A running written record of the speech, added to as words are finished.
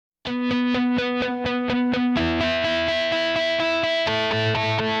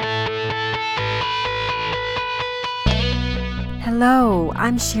Hello,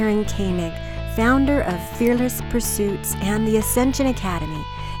 I'm Sharon Koenig, founder of Fearless Pursuits and the Ascension Academy,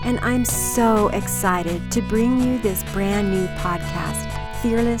 and I'm so excited to bring you this brand new podcast,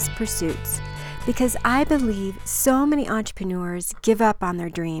 Fearless Pursuits, because I believe so many entrepreneurs give up on their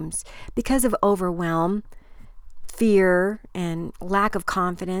dreams because of overwhelm, fear, and lack of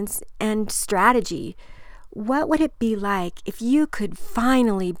confidence and strategy. What would it be like if you could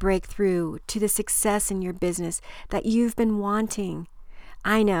finally break through to the success in your business that you've been wanting?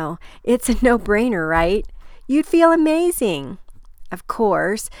 I know, it's a no-brainer, right? You'd feel amazing, of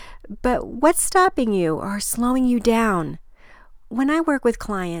course, but what's stopping you or slowing you down? When I work with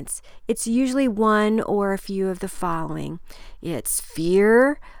clients, it's usually one or a few of the following. It's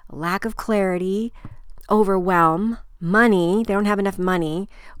fear, lack of clarity, overwhelm, money, they don't have enough money,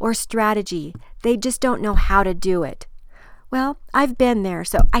 or strategy, they just don't know how to do it. Well, I've been there,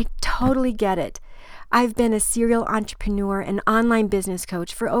 so I totally get it. I've been a serial entrepreneur and online business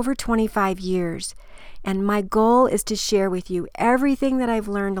coach for over 25 years, and my goal is to share with you everything that I've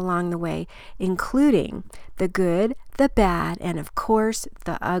learned along the way, including the good, the bad, and of course,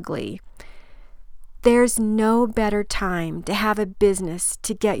 the ugly. There's no better time to have a business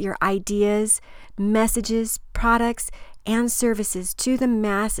to get your ideas, messages, products, and services to the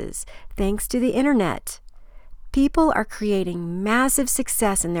masses thanks to the internet. People are creating massive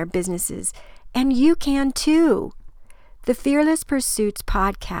success in their businesses, and you can too. The Fearless Pursuits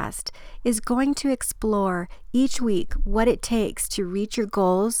podcast is going to explore each week what it takes to reach your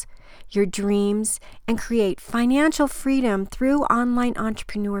goals, your dreams, and create financial freedom through online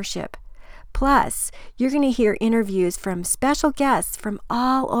entrepreneurship. Plus, you're going to hear interviews from special guests from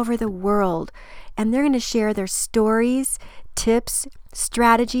all over the world, and they're going to share their stories, tips,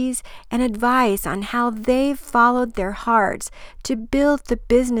 strategies, and advice on how they've followed their hearts to build the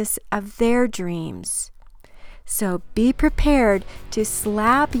business of their dreams. So be prepared to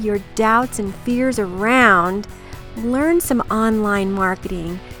slap your doubts and fears around, learn some online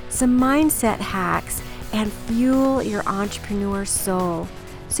marketing, some mindset hacks, and fuel your entrepreneur soul,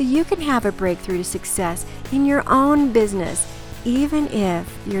 so you can have a breakthrough to success in your own business, even if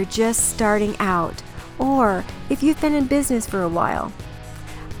you're just starting out or if you've been in business for a while.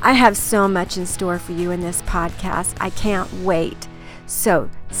 I have so much in store for you in this podcast. I can't wait. So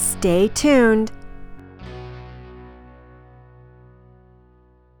stay tuned.